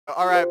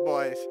Alright,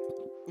 boys.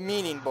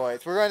 Meaning,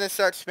 boys. We're going to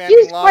start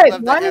spamming Long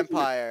Live the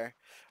Empire.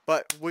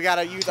 But we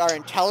gotta use our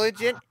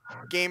intelligent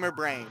gamer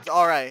brains.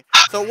 Alright.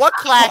 So what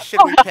class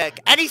should we pick?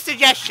 Any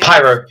suggestions?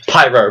 Pyro.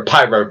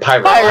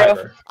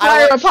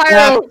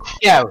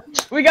 Yeah.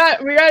 We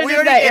gotta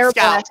do that air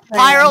blast.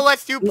 Pyro,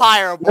 let's do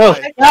pyro,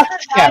 boys. No,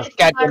 scout.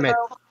 God damn it.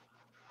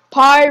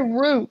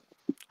 Pyro.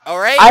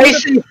 Alright. I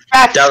see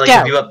fat Dalek, scout.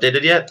 have you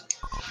updated yet?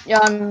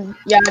 Yeah, I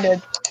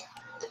did.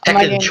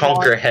 Heckin'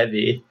 chonker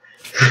heavy.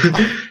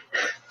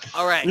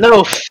 Alright.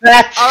 No,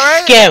 fat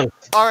scout.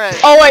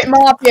 Alright. Oh wait,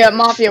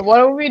 Mafia.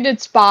 What if we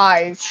did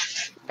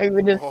spies? Like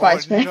we did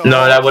spies, man.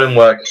 No, that wouldn't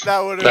work.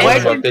 That wouldn't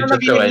work. work. They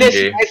took ONG. I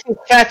see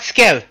fat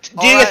scout.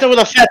 Do you guys know what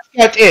a fat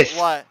scout is?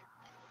 What?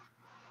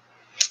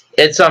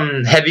 It's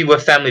heavy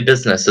with family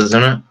business,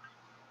 isn't it?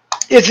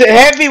 It's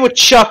heavy with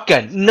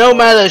shotgun. No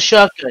matter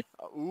shotgun.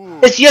 Ooh.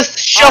 It's just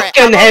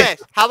shotgun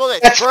heavy. How about this?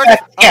 That's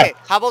Okay,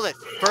 how about this?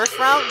 First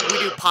round, we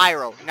do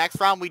pyro. Next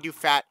round, we do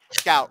fat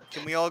scout.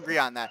 Can we all agree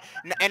on that?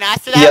 And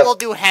after that, we'll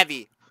do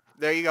heavy.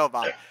 There you go,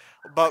 Bob.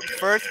 But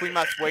first, we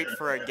must wait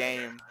for a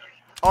game.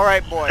 All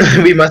right, boys.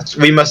 we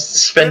must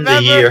spend a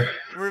year.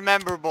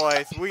 Remember,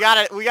 boys, we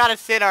gotta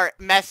send our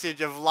message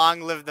of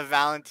long live the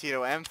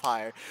Valentino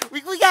Empire.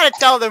 We gotta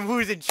tell them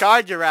who's in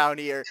charge around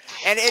here.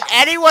 And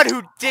anyone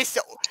who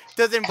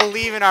doesn't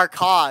believe in our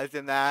cause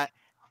and that,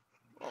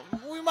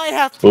 we might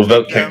have to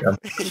vote kick them.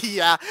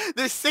 Yeah,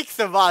 there's 6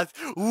 of us.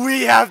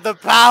 We have the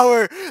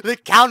power. The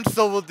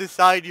council will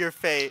decide your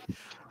fate.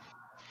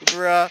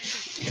 Bruh,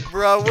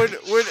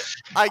 would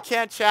I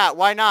can't chat.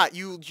 Why not?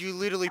 You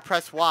literally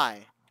press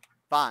Y.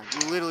 Fine,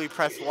 you literally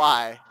press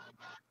Y.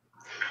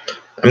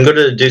 I'm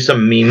gonna do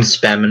some meme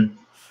spamming.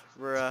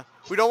 Bruh.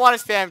 We don't want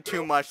to spam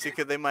too much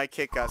because they might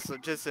kick us, so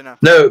just enough.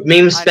 No,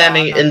 meme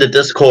spamming in the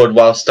Discord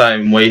whilst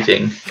I'm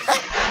waiting.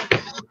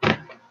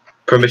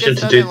 Permission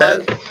to do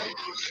that?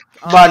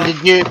 Bond,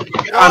 did you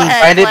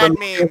unbind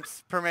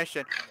memes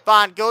permission?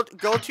 Bond, go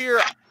to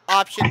your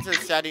options or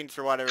settings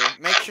or whatever.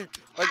 Make sure,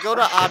 like, go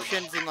to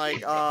options and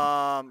like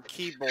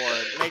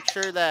keyboard. Make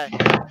sure that,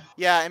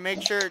 yeah, and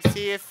make sure,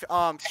 see if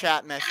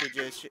chat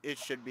messages it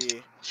should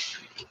be.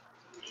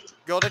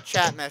 Go to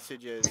chat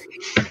messages.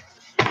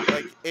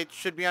 Like, it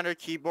should be under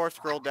keyboard.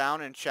 Scroll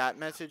down and chat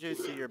messages.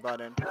 See your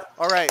button.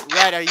 All right,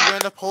 Red, are you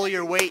going to pull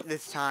your weight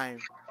this time?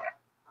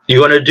 You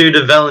want to do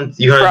the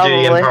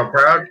Empire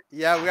Proud?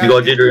 Yeah, we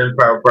gotta do the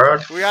Empire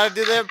Proud. We gotta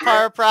do the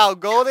Empire Proud.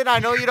 Golden, I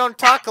know you don't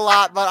talk a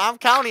lot, but I'm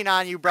counting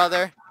on you,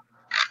 brother.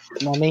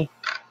 Mommy.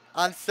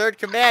 On third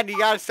command, you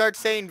gotta start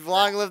saying,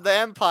 long live the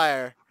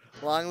Empire.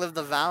 Long live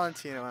the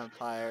Valentino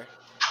Empire.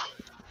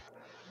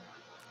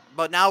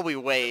 But now we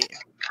wait.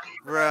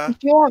 Bruh.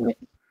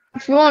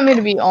 If you want me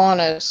to be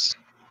honest.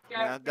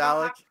 Yeah,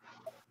 Dalek?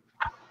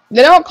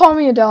 They don't call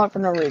me a Dalek for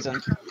no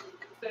reason.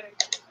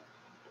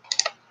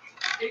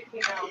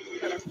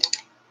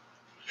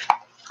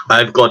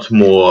 I've got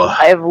more.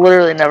 I've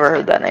literally never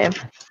heard that name.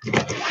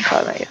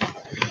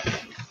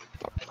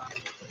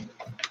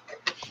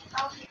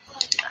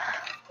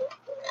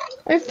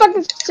 Are you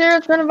fucking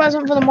serious? Trying to buy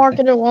something for the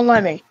market, it won't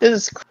let me. This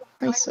is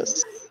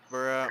crisis.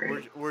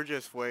 Bruh, we're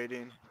just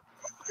waiting.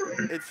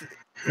 It's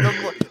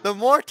the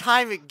more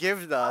time it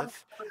gives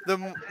us,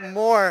 the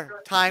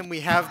more time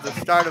we have the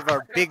start of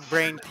our big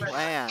brain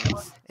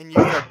plans and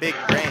use our big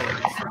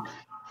brains.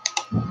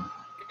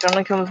 It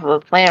only comes with a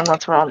plan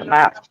once we're on the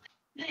map.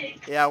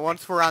 Yeah,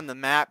 once we're on the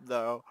map,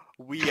 though,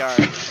 we are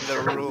the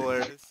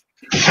rulers.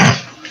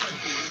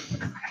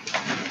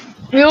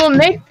 We will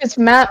make this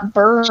map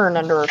burn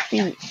under our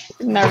feet.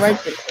 Isn't that right,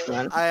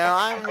 man?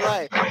 I'm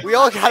right. We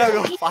all gotta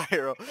go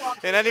pyro.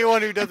 And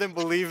anyone who doesn't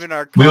believe in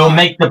our We will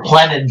make the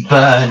planet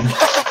burn.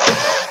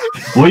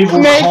 We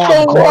will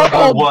cause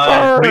global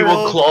warming.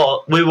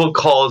 We will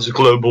cause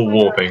global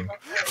warming.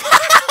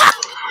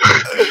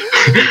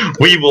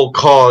 We will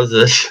cause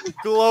this.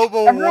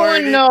 Global warming.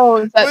 Everyone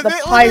knows that the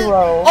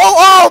pyro.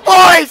 Oh,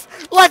 boys!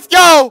 Let's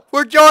go!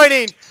 We're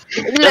joining!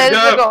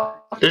 Let's go.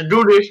 Let's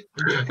do this.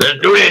 Let's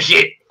do this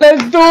shit.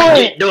 Let's do it!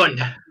 Get done.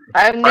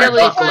 I'm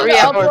nearly 3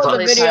 hours on the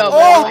this video.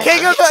 Oh,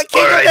 King of the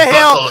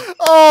Hill!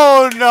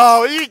 Oh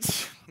no!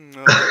 This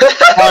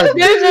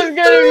is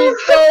gonna be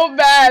so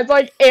bad. It's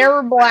like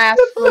air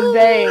blast for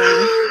days.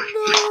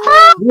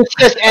 It's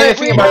just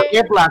anything about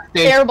air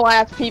blasting. Air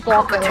blast people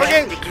off the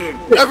head. Okay,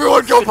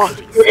 everyone go pyro!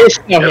 There is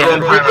no hill.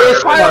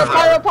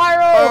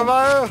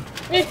 Pyro!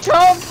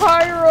 Become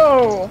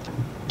pyro!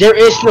 There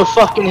is no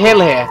fucking hill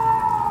here.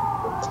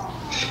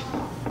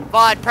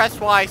 Bud, press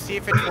Y, see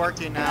if it's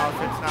working now. If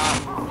it's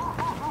not.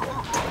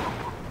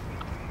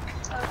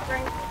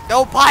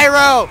 No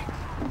pyro!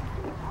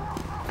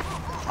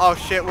 Oh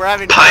shit, we're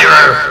having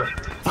pyro!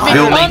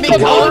 We'll make the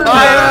world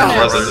burn!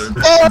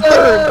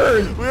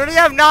 We already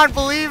have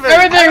non-believers!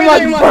 Everything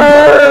must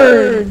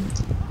burn!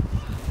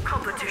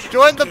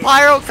 Join the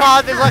pyro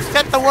cause and let's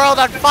set the world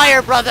on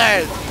fire,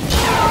 brothers!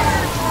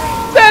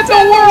 Set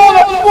the world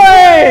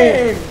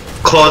aflame!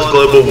 Cause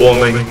global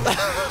warming.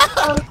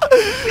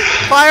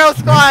 Pyro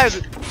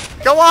squad!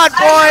 Go on,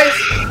 boys!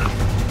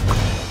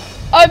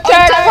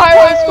 Attack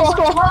pyro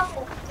squad!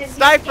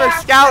 Sniper,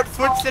 scout,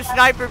 switch to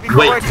sniper before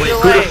Wait, it's too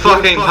who the late.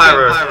 fuck ain't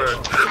pyro?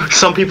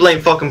 Some people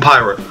ain't fucking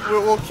pyro.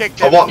 We'll kick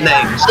I them. want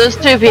names. There's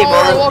two people.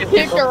 Oh, There's we'll two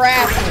kick people. their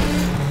ass.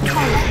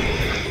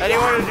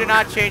 Anyone who did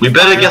not change We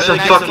better pyro get in some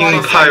the next fucking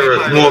 20 pyro,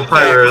 seconds. more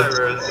pyros.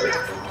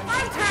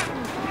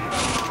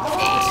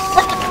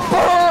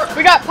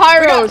 We got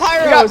pyros.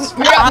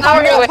 We got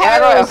pyros.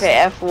 Pyros. Okay,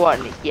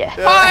 F1. Yeah.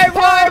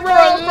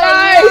 Pyros.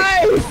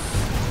 Nice.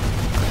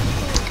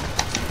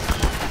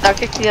 Now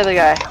kick the other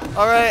guy.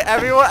 Alright,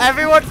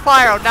 everyone's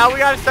pyro. Now we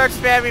gotta start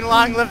spamming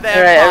long live the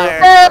Alright,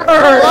 Empire.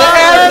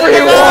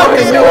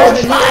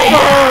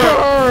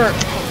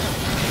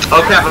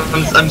 Okay,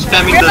 I'm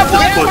spamming the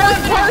Discord.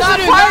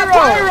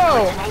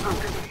 Pyro.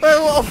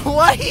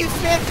 What are you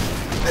spamming?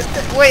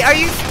 Wait,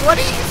 what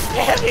are you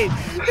spamming?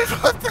 There's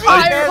supposed to be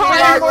Pyro.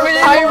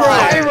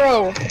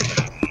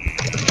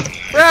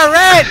 Bro,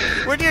 Red,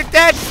 when you're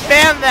dead,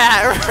 spam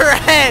that.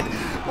 Red,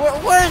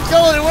 where's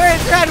Golden?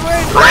 Where's Red?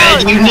 Where's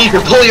Red, Gold? you need to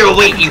pull your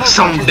weight, you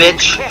son of a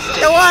bitch.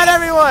 Come on,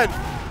 everyone.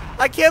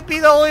 We can't be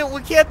the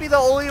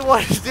only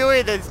ones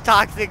doing this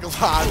toxic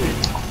lobby.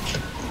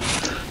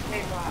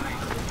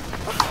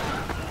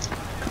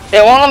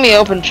 It won't let me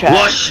open chat.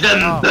 Watch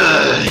them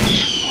burn.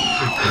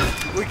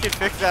 We can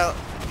fix that.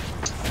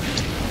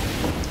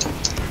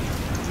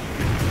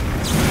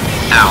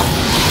 Ow.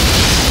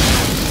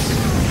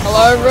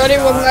 Hello everybody,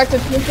 welcome back to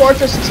Team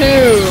Fortress 2.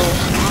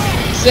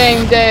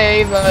 Same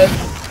day, but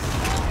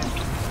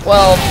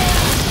well,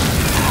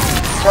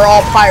 we're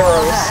all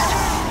pyros.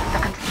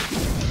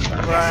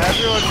 Right,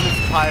 everyone's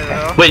just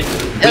pyro. Wait,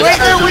 who the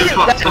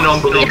fuck's an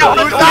unbeliever?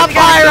 Who's not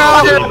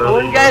pyro?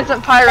 One guy's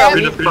not pyro. Who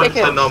We the need to fuck's kick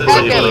him. an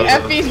unbeliever? Okay,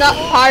 Effie's not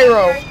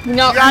pyro. You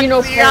know You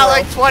got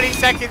like pyro. 20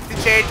 seconds to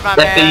change, my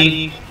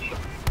man.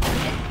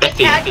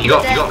 Effie, you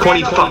got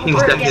 20 fucking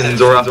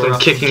seconds or else I'm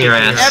kicking your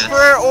ass.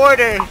 Emperor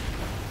order.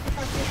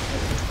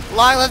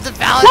 Long live the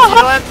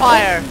Valentino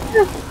Empire.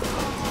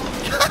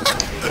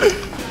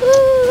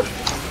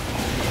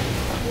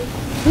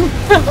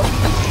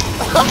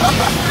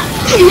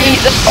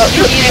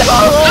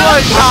 Oh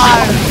my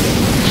god.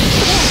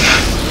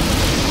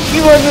 He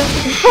wasn't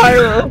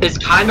pyro. It's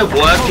kind of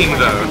working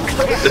though.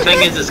 The thing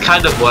is, it's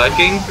kind of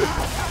working.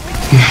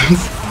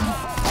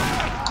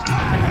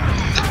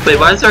 Wait,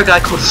 why is there a guy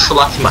called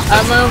Slutma?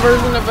 I'm my own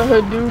version of a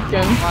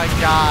Hadouken. Oh my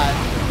god.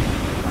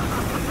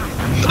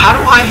 How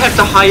do I have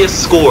the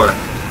highest score?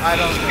 I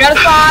don't know. Got a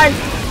 5.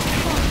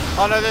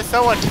 Oh no, there's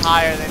someone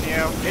higher than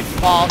you. It's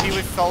Paul, he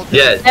was soldier.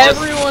 Yeah, just,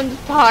 Everyone's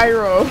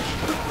pyro.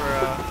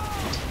 Bro.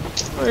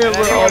 We're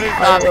all Anyone who's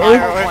not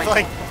pyro is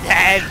like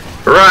dead.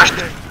 rush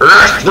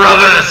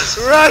brothers!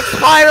 Rush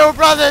Pyro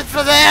Brothers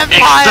for the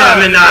Empire!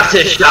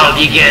 Exterminate shall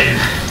begin.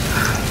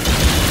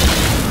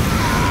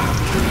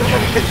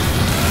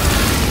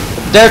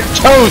 They're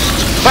toast,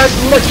 but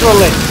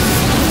literally.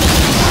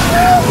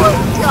 Oh my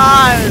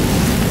god!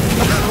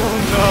 Oh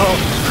no.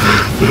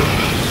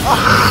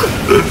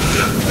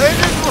 There's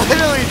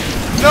literally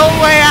no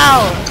way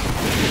out!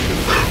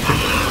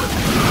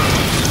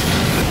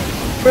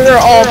 We're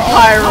all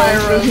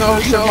pyros. There's no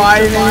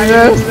surviving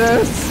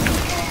this.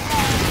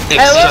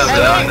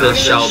 Exterminate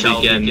shall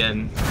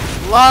begin.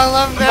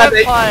 Long live the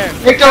Empire!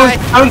 They don't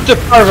count the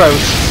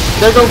burrows.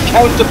 They don't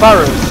count the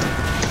burrows.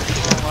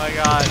 Oh my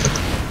god.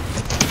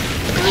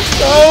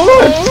 So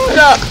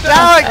stuff.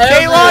 Alex,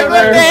 say long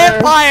live the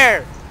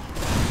Empire!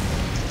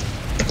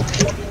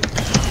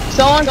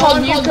 Someone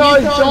called Yuko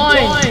has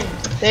joined.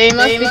 They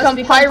must become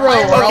pyro.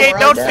 Okay,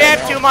 don't spam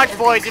too much,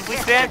 boys. If we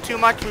spam too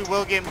much, we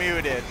will get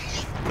muted.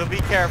 So be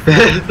careful.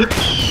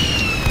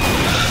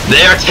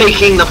 They are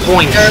taking the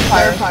point.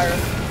 Pyro.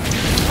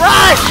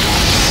 Rush!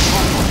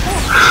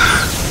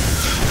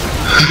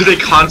 They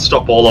can't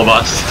stop all of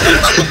us.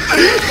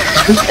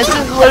 This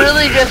is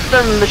literally just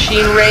the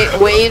machine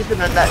waves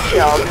in a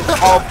nutshell.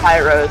 Just all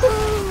pyros.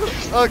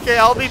 Okay,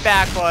 I'll be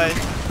back, boys.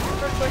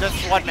 Just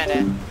 1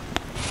 minute.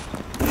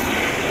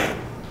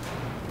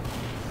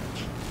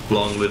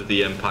 Long live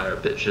the Empire,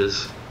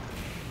 bitches.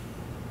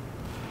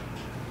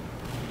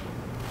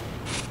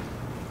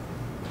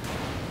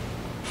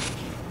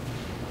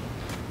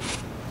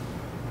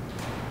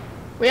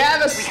 We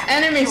have an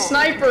enemy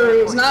sniper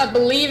who's not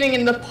believing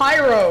in the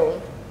pyro.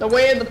 The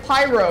way of the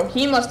pyro.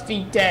 He must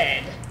be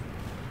dead.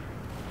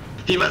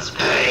 He must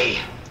pay.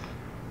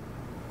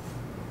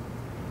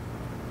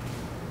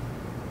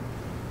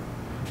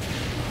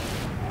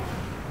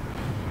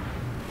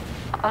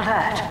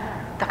 Alert.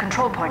 The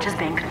control point is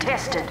being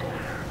contested.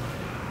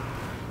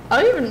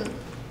 I don't even...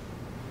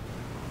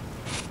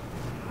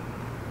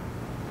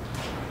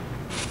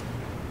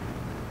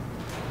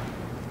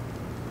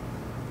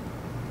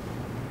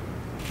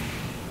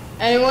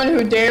 Anyone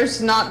who dares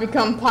to not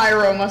become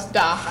pyro must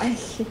die.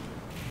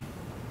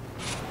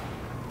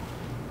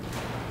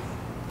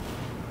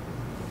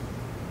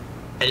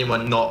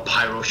 Anyone not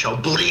pyro shall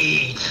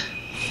bleed.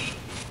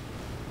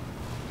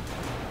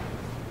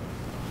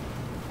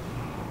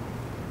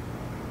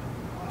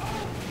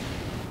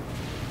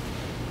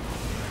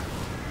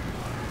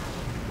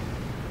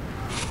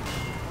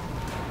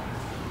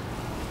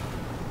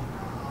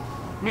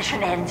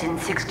 Mission ends in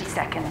 60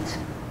 seconds.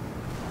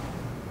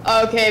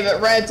 Okay,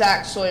 but Red's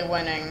actually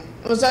winning.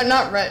 Was that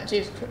not Red?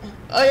 Jesus Christ.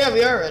 Oh yeah,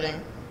 we are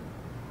winning.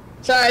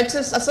 Sorry, it's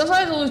just sometimes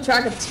I lose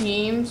track of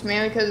teams,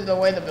 mainly because of the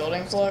way the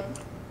buildings look.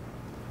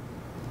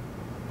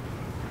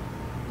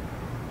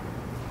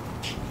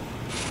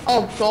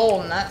 Oh,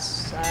 golden, that's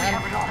sad.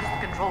 We have lost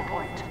the control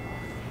point.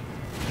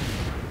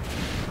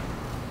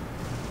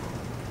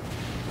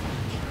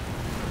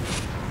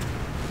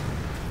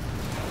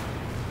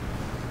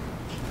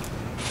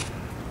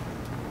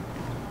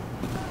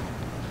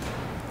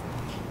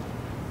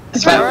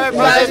 Alright,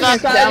 brothers, I'm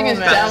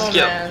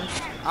Devilman.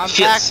 I'm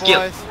Shit, back, skip.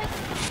 boys.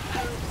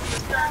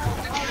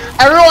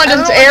 Everyone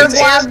just air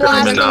blast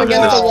them No,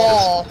 against the no.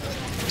 wall.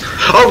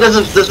 Oh, there's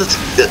a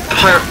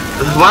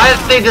why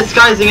are they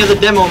disguising as a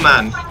demo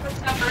man?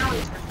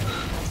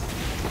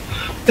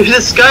 They're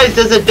disguised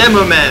as a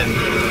demo man. We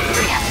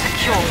have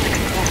secured the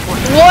control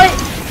point. What?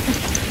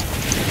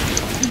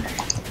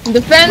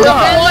 Defend the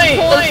point!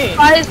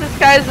 Why is this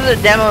guy's a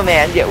demo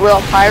man? Yet we're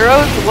all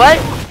pyros? What?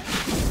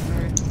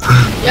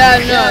 Yeah,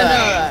 no.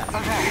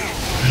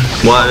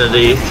 One of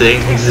these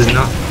things is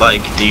not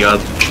like the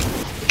other.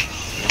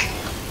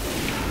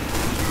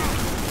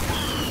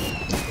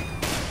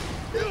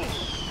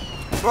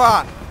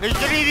 Bruh, they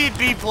shouldn't even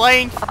be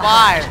playing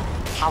Spire.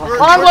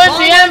 Long live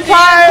the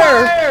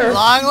Empire!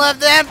 Long live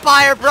the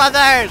Empire,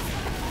 brothers!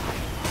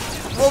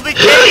 We'll be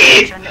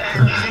changing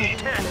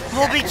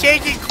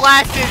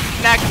classes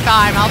next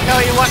time. I'll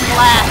tell you what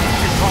class.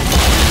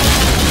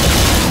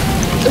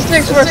 Just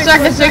 6 more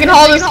seconds so you can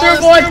haul this through,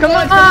 boys. Come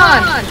on!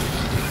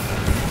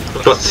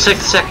 Got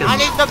 6 seconds. I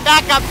need some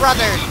backup,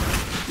 brothers.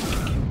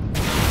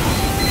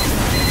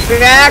 We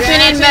actually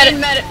need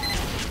medic.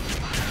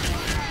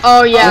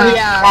 Oh yeah, we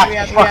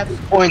have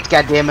Points,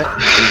 goddammit.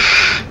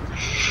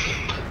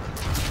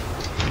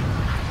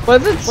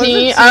 What's a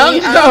team? I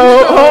don't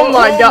know. Oh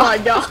my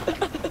god.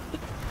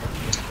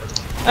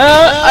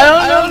 I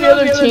don't know if the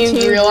other teams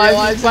realize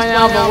this by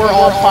now, but we're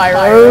all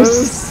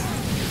pyros.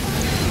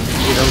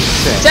 You don't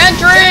say.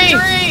 Sentry!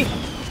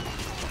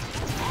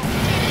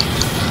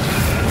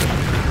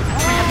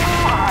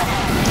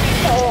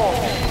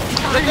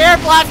 The air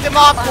blast him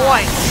off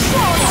point.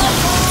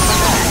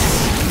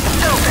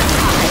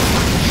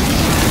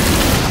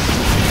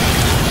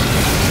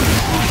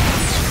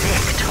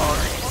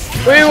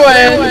 We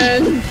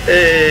win!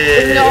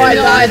 Hey. No, I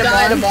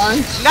died a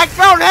bunch. Next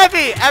round,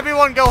 heavy.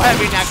 Everyone go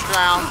heavy next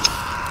round.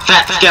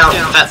 Fat scout,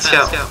 fat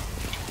scout.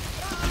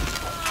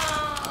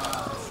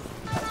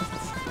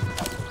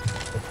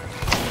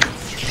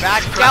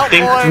 Back I out,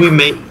 think boys. we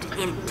made.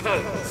 In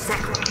 10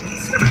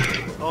 seconds.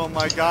 Oh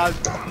my god.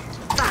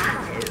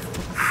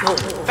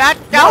 Back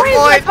out,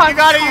 boys. You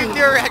gotta use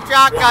your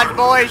shotgun,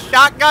 boys.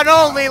 Shotgun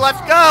only.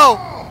 Let's go.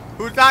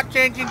 Who's not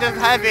changing to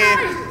heavy?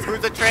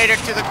 Who's a traitor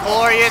to the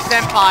glorious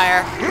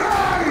Empire?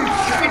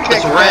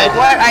 It's red.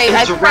 What?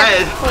 It's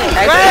red.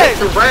 Red.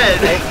 It's red.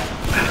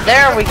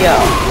 There we go.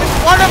 It's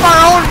one of our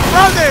own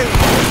brothers.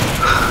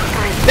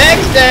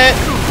 Fixed it!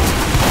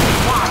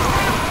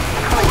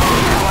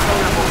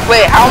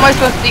 Wait, how am I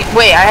supposed to?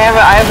 Wait, I have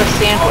a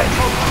sandwich.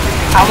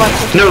 How am I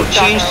supposed to? No,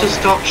 change to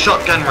stop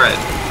shotgun red.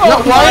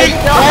 No, why did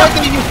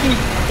you use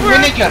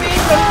vinegar?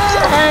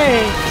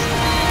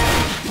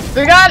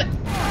 We got.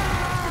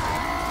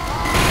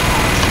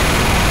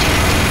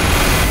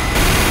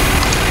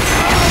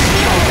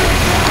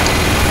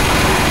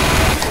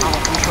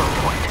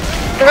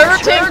 Whoever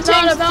takes is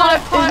not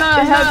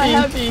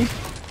heavy.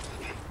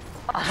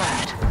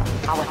 Alert.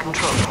 Our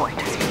control point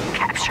is being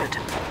captured.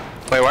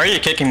 Wait, why are you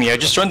kicking me? I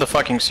just joined the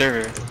fucking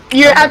server.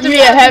 You have to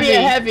be a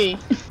heavy.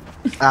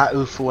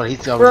 Oof, what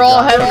he's going We're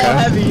all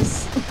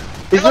heavies.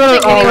 He's I don't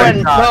think gonna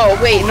anyone. No,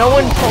 wait, no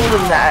one told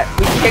him that.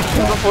 We kicked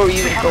him before we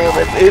even told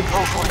him. Oops.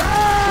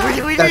 We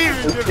didn't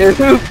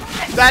even.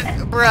 That,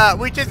 bruh,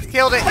 we just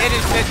killed an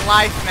innocent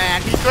life,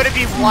 man. He couldn't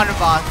be one of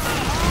us.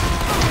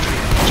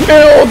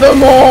 Kill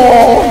them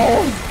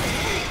all!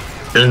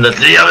 And the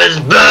deal is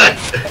bad.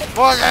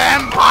 For the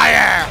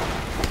Empire!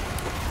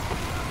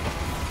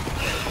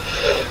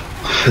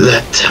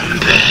 Let them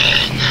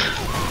burn.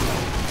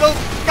 So,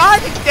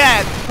 God is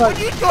dead. When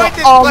you joined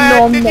this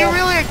plan, did you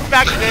really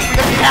expect this to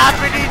be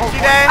happening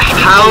today?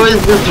 How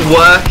is this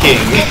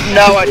working?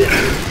 No, I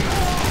didn't.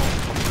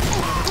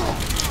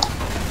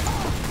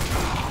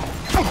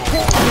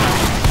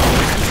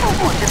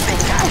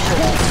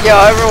 Yo,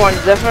 everyone,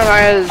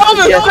 Zephaniah is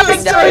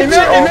suggesting that we do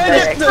all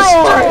medic.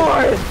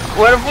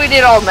 What if we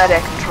did all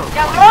medic?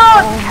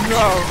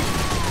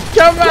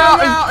 Come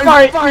out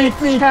and fight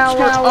me,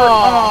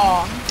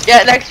 coward!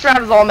 Yeah, next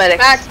round is all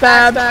medic.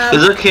 Backstab!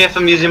 Is it okay if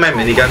I'm using my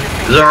minigun?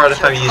 Is it alright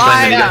if I use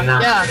my minigun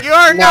now? Yeah. You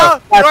are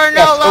not that's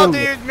allowed to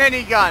only. use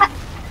minigun.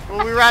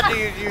 Well, we rather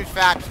use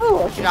fat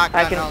shotgun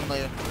I can-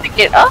 only. Pick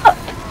it up.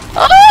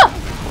 Ah!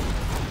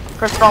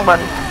 Press wrong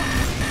button.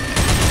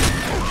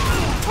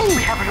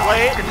 Wait, I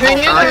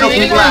like how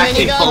people are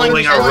actually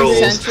following our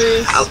rules.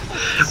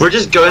 We're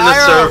just going to the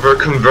server,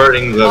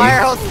 converting them.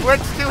 Fire,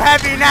 switch to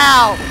heavy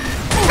now.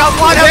 Come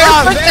one of There's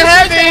us. the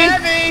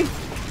heavy!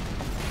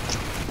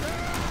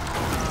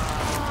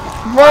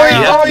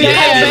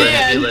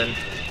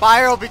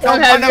 Pyro,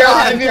 become one of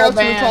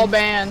us.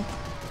 Band.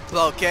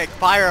 Low kick,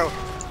 Pyro.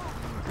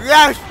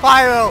 Yes,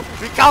 Pyro,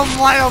 become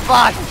one of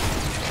us.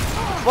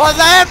 For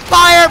the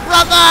Empire,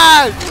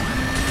 brothers!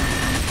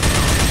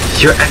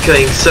 You're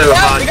echoing so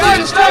hard.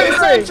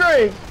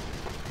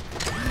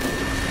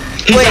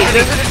 Wait,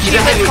 there's an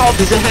achievement called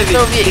He's a heavy.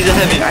 Soviet He's a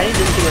heavy. I need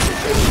to see what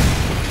this is.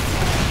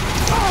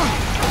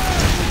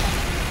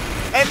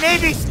 It may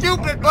be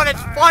stupid, but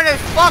it's fun as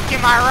fuck,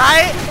 am I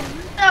right?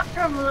 Not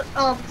from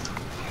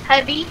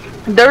heavy.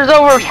 There's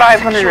over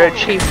 500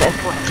 achievements.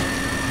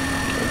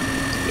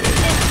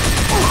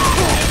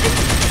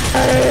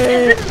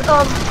 Is it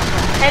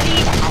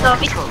heavy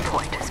zombie? Control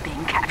point is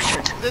being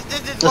captured. This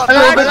is what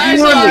I'm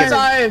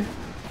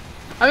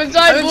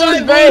inside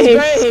Blue's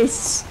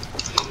base.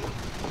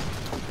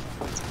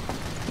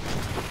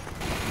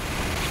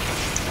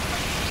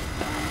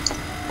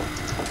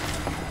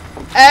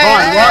 Hey,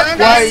 why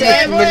are you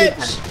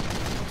sandwich?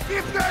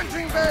 Keep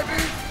dancing,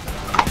 baby!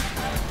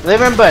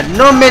 Remember,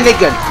 no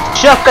minigun,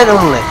 shotgun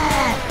only.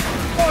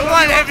 Come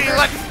on, Heavy,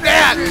 let's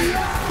dance!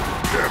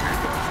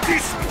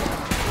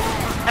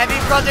 Heavy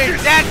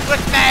brothers, dance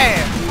with me!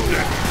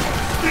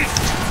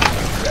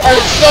 Our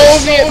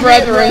Soviet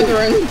brethren.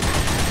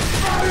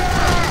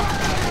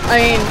 I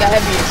mean, the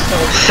Heavy is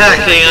Soviet.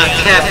 Attacking a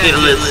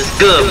capitalist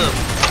scum.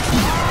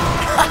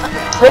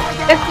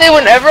 Basically,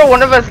 whenever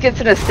one of us gets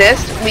an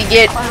assist, we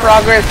get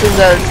progress in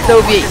the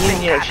Soviet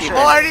Union achievement.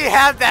 Already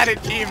have that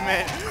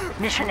achievement.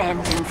 Mission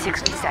ends in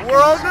 60 seconds.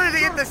 We're all going to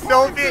get the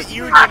Soviet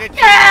Union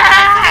achievement.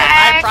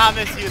 I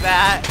promise you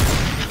that.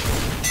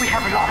 We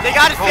have lost. They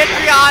got a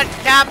sentry on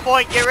cap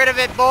point. Get rid of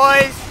it,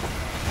 boys.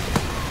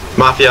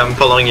 Mafia, I'm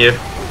following you.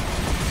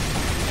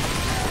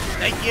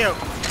 Thank you.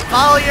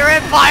 Follow your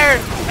empire.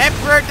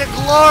 Emperor to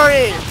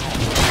glory.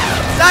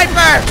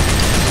 Sniper.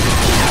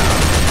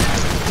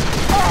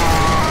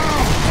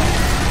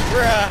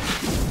 Bruh.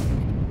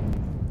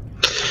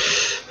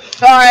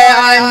 Sorry,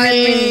 I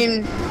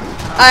mean,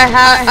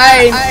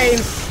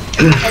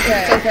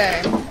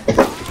 okay.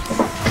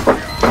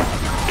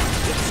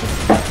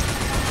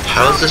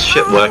 How's this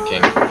shit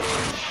working?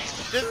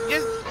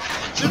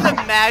 Just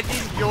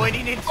imagine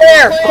joining in.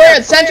 Clear,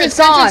 sentry's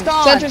on.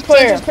 Sentry's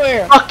clear.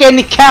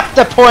 Fucking cap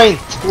the point,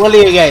 will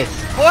you guys?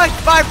 Push,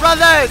 my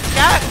brothers.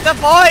 Catch the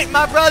point,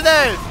 my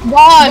brothers.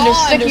 Bond, there's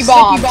sticky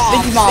bombs.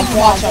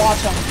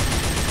 Watch them.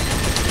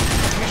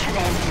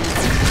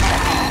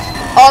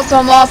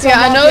 Also, Mafia,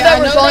 I know that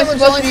we're only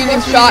supposed to be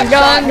using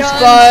shotguns,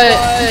 but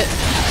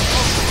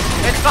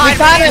It's fine.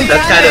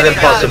 That's kind of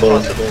impossible.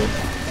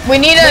 we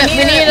need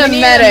a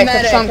medic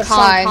of some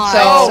kind.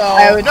 So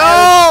I would.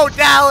 No,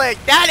 Dalek.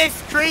 That is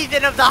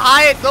treason of the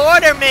highest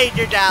order,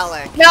 Major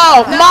Dalek.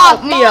 No,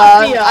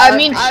 Mafia. I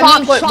mean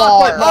chocolate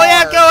bar. Oh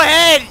yeah, go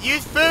ahead.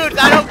 Use foods.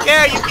 I don't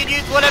care. You can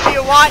use whatever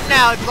you want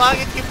now, as long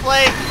as you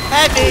play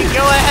heavy.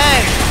 Go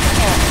ahead.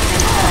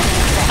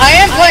 I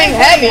am playing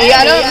heavy.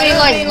 I don't mean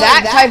like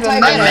that type of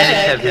I'm medic.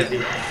 medic heavy.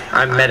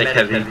 I'm medic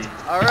heavy.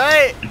 All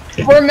right.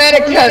 We're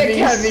medic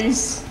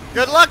heavies.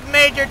 Good luck,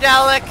 Major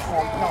Dalek.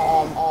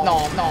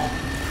 No.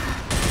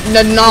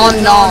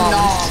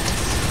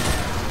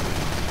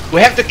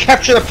 We have to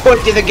capture the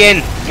point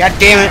again. God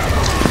damn it.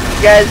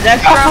 Guys,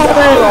 next round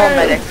we're all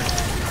medics.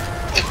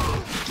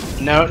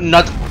 No,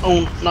 not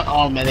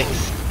all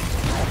medics.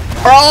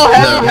 We're all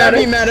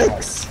heavy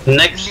medics.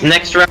 Next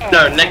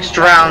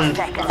round,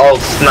 all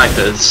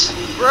snipers.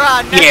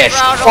 Bruh, next Yes,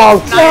 round, all all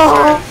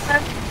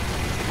snipers.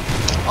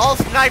 All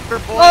sniper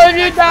boys. Oh, you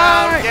next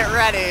round, died. get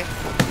ready.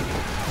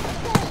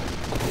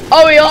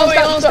 Oh, we all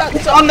got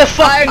It's on the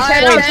fucking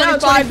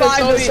 25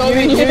 the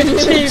Soviet Union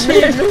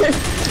achievement.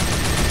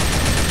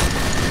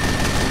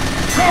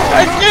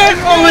 I can't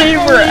believe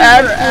we're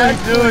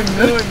actually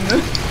doing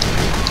this.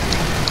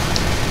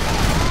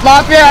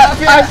 Mafia,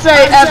 I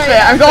say F it.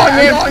 I'm going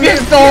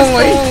gift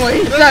only.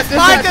 Let's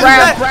find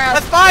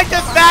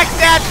this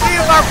backstab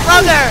team of our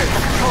brothers.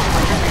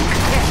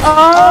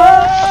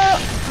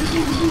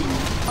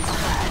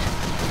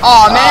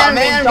 Oh man,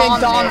 we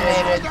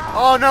dominated.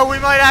 Oh no, we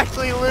might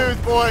actually lose,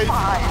 boys.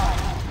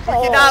 We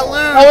cannot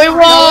lose. Oh, we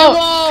won't.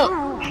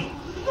 Oh,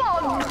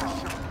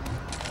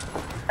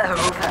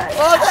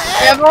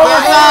 We have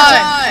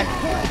overtime.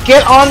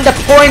 Get on the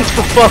point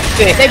for fuck's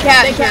sake. They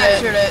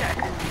captured it.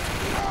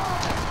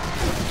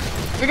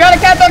 We gotta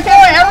catch the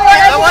point.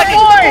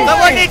 Everyone,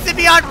 someone needs to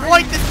be on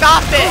point to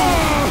stop it.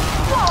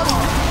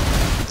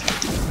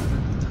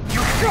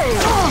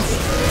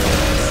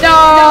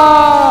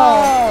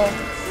 No.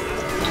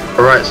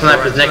 Alright,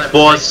 snipers next,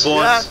 boys.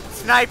 Yeah,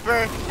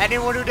 sniper.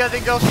 Anyone who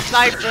doesn't go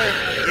sniper,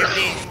 you're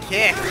being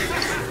kicked.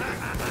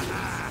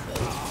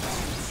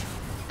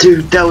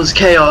 Dude, that was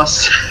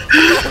chaos.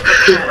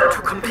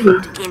 To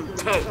complete in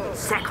 10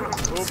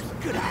 seconds. Oops.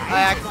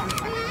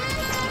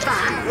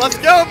 Let's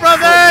go,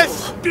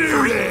 brothers!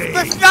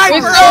 The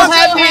sniper!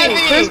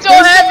 Who's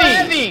still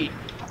heavy?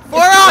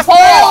 For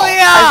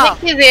Australia! I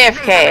think he's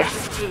AFK.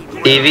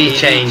 EV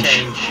change.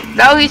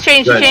 No, he's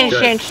changed. For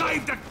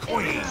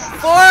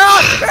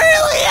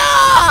Australia!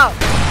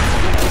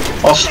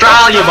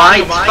 Australia,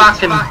 mate.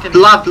 Fucking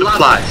love the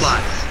place.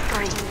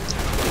 3,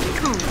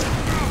 2,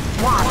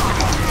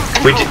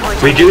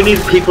 1. We do need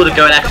people to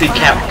go and actually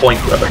camp Point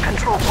Road. The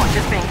control point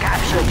is being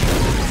captured.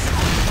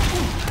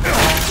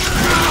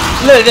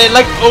 Look, they're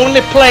like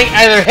only playing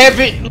either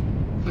heavy,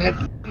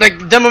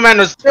 like Demo Man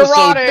was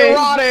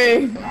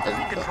Karate.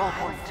 Control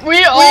point.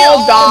 We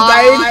all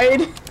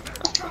died.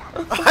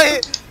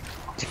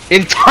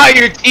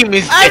 entire team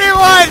is dead.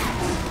 Anyone!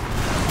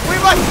 We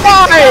must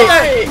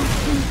Fight!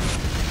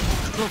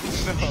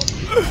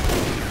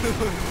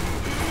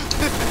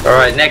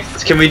 Alright,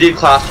 next, can we do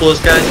class wars,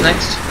 guys,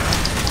 next?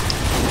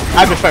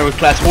 I'd be fine with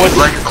class wars.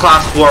 Like a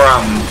class war,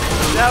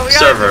 No, we gotta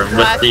server do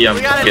with class, the,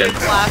 we gotta do kids.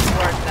 class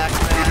wars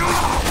next, man.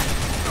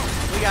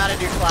 We gotta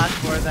do class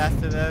wars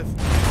after this.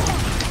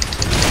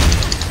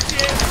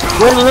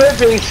 We're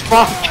living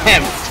spawn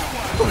camp.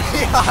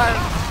 We are.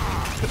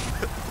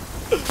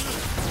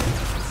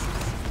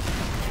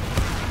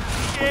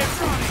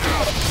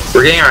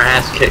 We're getting our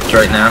ass kicked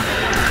right now.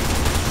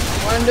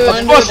 Wanna do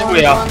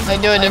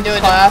it in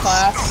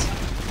class.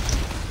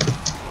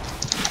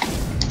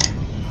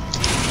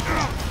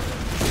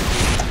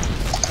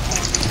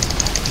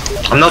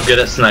 I'm not good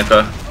at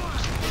sniper.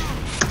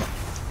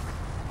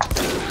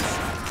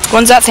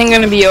 When's that thing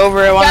gonna be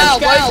over? I wanna.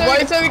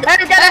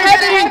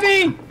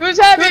 Heavy! Who's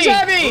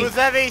heavy? Who's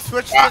heavy?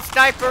 Switch to the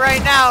sniper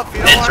right now if you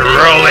don't It's want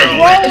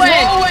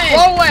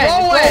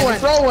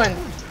Rolling.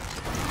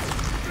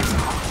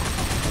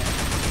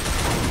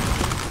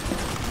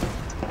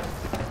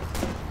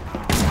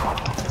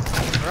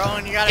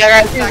 Rowan, you gotta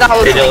Yeah, do guys, he's the not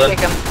second- Hey, listening. Dylan. Kick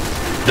him.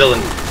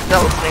 Dylan.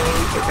 Not listening.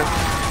 You kick him.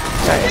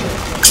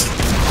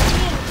 Sorry.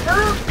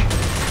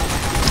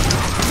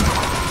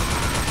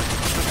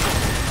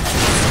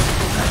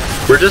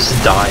 We're just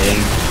dying.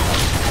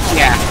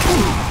 Yeah.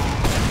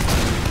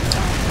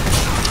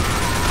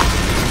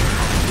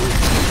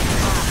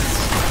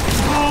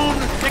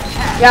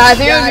 Yeah, I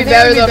think it would be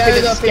better though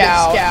if it's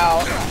scout.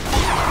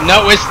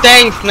 No, we're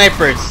staying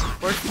snipers.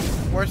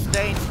 We're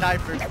staying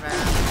snipers,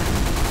 man.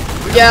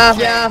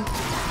 Yeah.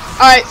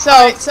 Alright, so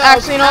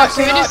actually, you know what?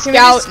 Can we just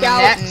scout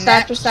next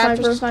after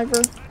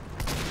sniper?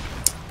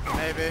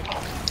 Maybe.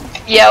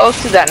 Yeah,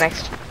 let's do that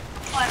next.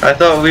 I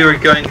thought we were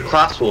going to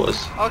class wars.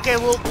 Okay,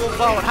 we'll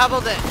vote. How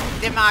about this?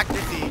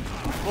 Democracy.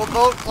 We'll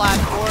vote class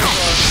wars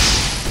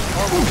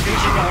or we'll see if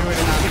we can do it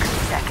or not. 60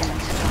 seconds.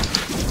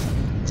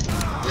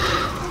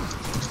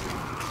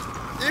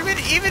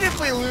 Even if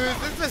we lose,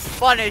 this is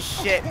fun as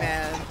shit,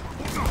 man.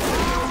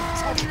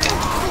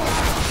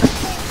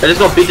 I just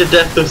got beat to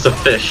death with the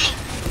fish.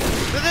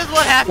 This is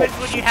what happens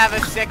when you have a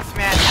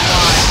 6-man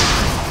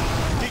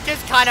squad. You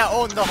just kind of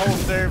own the whole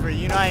server,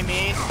 you know what I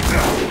mean?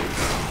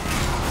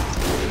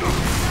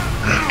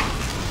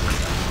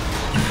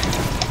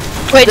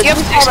 Wait, The do you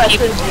have default 6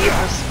 people? SMG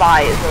for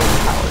spy is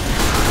overpowered.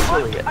 It's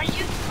really good.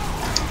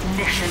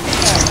 Mission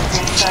ends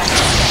in 30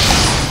 seconds.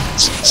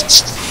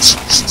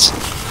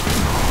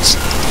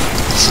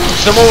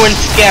 Someone went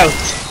scout.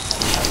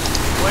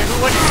 Wait, who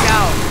went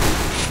scout?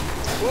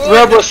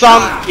 Robo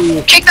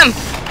zombie. Kick them!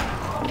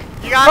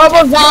 You got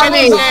Robo 10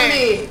 zombie.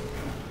 seconds.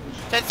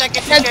 10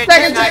 seconds to 10 change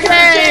seconds to to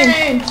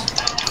change.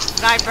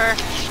 Sniper.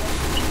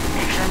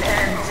 Mission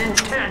ends in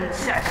 10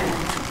 seconds.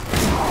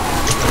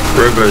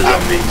 Robo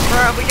zombie.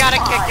 Bro, we gotta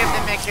kick him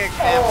to make an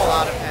example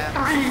out of him.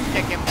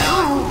 Kick him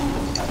down.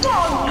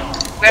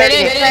 They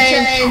didn't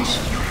change.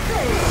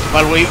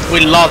 Well, we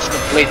lost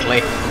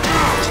completely.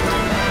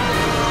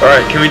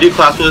 Alright, can we do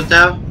class wars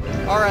now?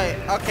 Alright,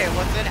 okay,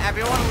 listen,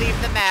 everyone leave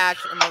the match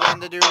and we're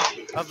going to do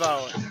a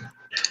vote.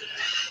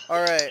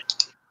 Alright,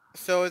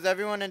 so is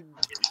everyone in...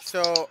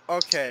 So,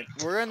 okay,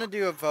 we're going to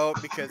do a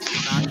vote because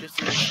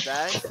Democracy is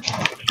best.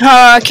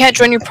 I can't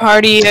join your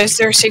party. Is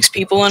there 6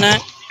 people in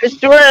it?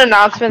 Just do an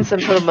announcements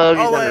and put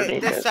emojis Oh wait,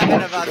 underneath there's it.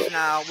 7 of us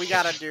now. We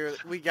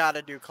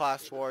gotta do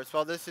class wars.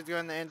 Well, this is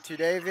going to end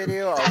today's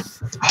video. I'll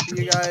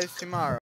see you guys tomorrow.